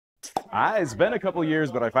It's been a couple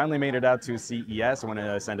years, but I finally made it out to CES. I want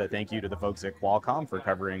to send a thank you to the folks at Qualcomm for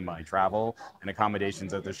covering my travel and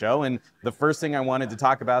accommodations at the show. And the first thing I wanted to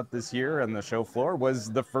talk about this year on the show floor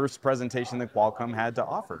was the first presentation that Qualcomm had to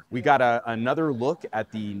offer. We got another look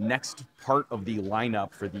at the next part of the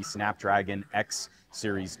lineup for the Snapdragon X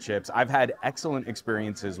series chips. I've had excellent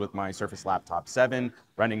experiences with my Surface Laptop 7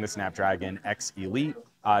 running the Snapdragon X Elite.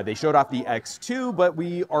 They showed off the X2, but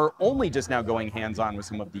we are only just now going hands-on with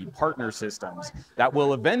some of the partner systems that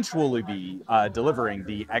will eventually be delivering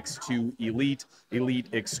the X2 Elite,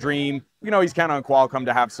 Elite Extreme. You know, he's counting on Qualcomm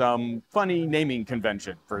to have some funny naming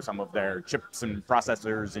convention for some of their chips and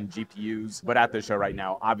processors and GPUs. But at the show right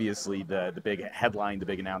now, obviously the big headline, the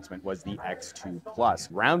big announcement was the X2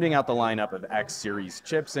 Plus, rounding out the lineup of X series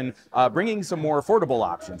chips and bringing some more affordable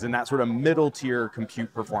options in that sort of middle tier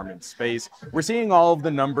compute performance space. We're seeing all of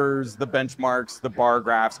the numbers, the benchmarks, the bar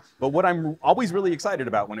graphs, but what I'm always really excited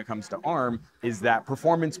about when it comes to ARM is that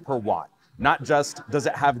performance per watt. Not just does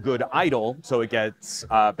it have good idle, so it gets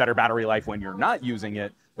better battery life when you're not using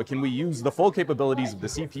it, but can we use the full capabilities of the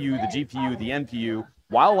CPU, the GPU, the NPU,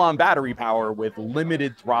 while on battery power with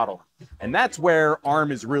limited throttle? And that's where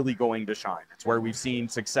ARM is really going to shine. It's where we've seen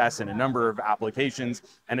success in a number of applications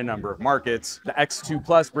and a number of markets. The X2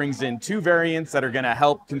 Plus brings in two variants that are going to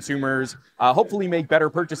help consumers hopefully make better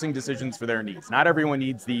purchasing decisions for their needs. Not everyone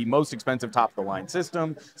needs the most expensive top-of-the-line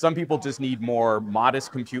system. Some people just need more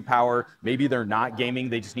modest compute power. Maybe they're not gaming,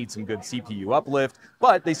 they just need some good CPU uplift,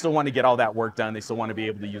 but they still want to get all that work done. They still want to be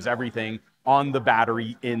able to use everything on the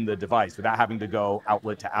battery in the device without having to go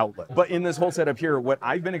outlet to outlet. But in this whole setup here, what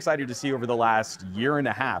I've been excited to see over the last year and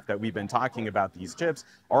a half that we've been talking about these chips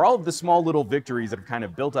are all of the small little victories that have kind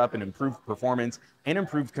of built up and improved performance and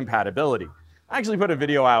improved compatibility. I actually put a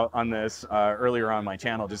video out on this earlier on my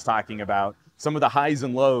channel just talking about some of the highs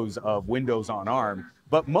and lows of Windows on ARM,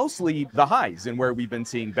 but mostly the highs, and where we've been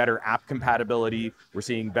seeing better app compatibility, we're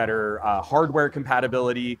seeing better hardware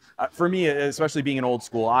compatibility. For me, especially being an old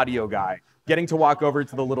school audio guy, getting to walk over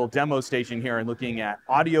to the little demo station here and looking at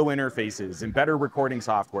audio interfaces and better recording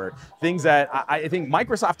software, things that I think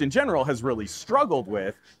Microsoft in general has really struggled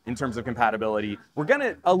with in terms of compatibility. We're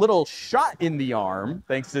getting a little shot in the arm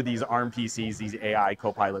thanks to these ARM PCs, these AI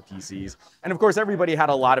Copilot PCs. And of course, everybody had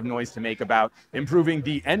a lot of noise to make about improving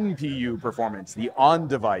the NPU performance, the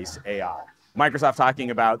on-device AI. Microsoft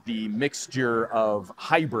talking about the mixture of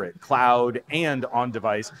hybrid, cloud, and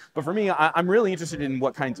on-device. But for me, I'm really interested in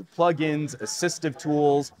what kinds of plugins, assistive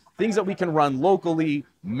tools, things that we can run locally,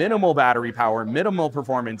 minimal battery power, minimal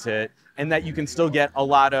performance hit, and that you can still get a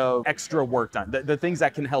lot of extra work done. The things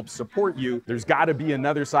that can help support you. There's got to be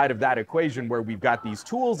another side of that equation where we've got these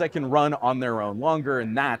tools that can run on their own longer,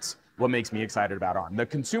 and that's what makes me excited about ARM. The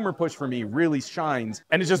consumer push for me really shines,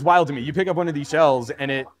 and it's just wild to me. You pick up one of these shells,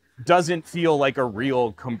 and it doesn't feel like a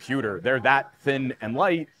real computer. They're that thin and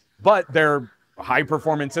light, but they're high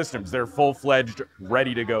performance systems. They're full-fledged,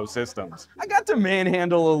 ready to go systems. I got to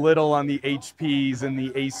manhandle a little on the HPs and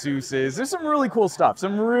the Asuses. There's some really cool stuff,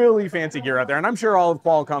 some really fancy gear out there, and I'm sure all of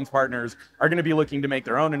Qualcomm's partners are going to be looking to make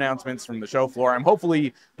their own announcements from the show floor. I'm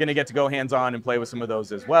hopefully going to get to go hands-on and play with some of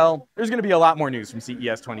those as well. There's going to be a lot more news from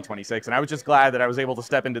CES 2026, and I was just glad that I was able to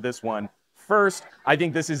step into this one first. I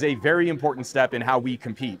think this is a very important step in how we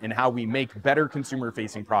compete and how we make better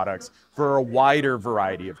consumer-facing products for a wider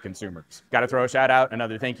variety of consumers. Got to throw a shout out,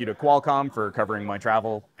 another thank you to Qualcomm for covering my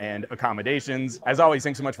travel and accommodations. As always,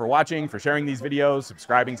 thanks so much for watching, for sharing these videos,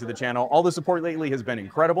 subscribing to the channel. All the support lately has been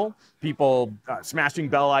incredible. People smashing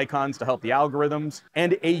bell icons to help the algorithms.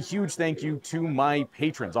 And a huge thank you to my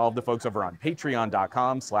patrons, all of the folks over on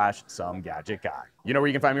patreon.com/SomeGadgetGuy. You know where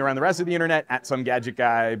you can find me around the rest of the internet, at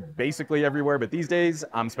SomeGadgetGuy, basically everywhere. But these days,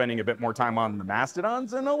 I'm spending a bit more time on the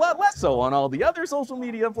Mastodons and a lot less so on all the other social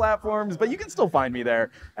media platforms. But you can still find me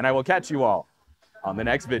there, and I will catch you all on the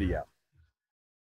next video.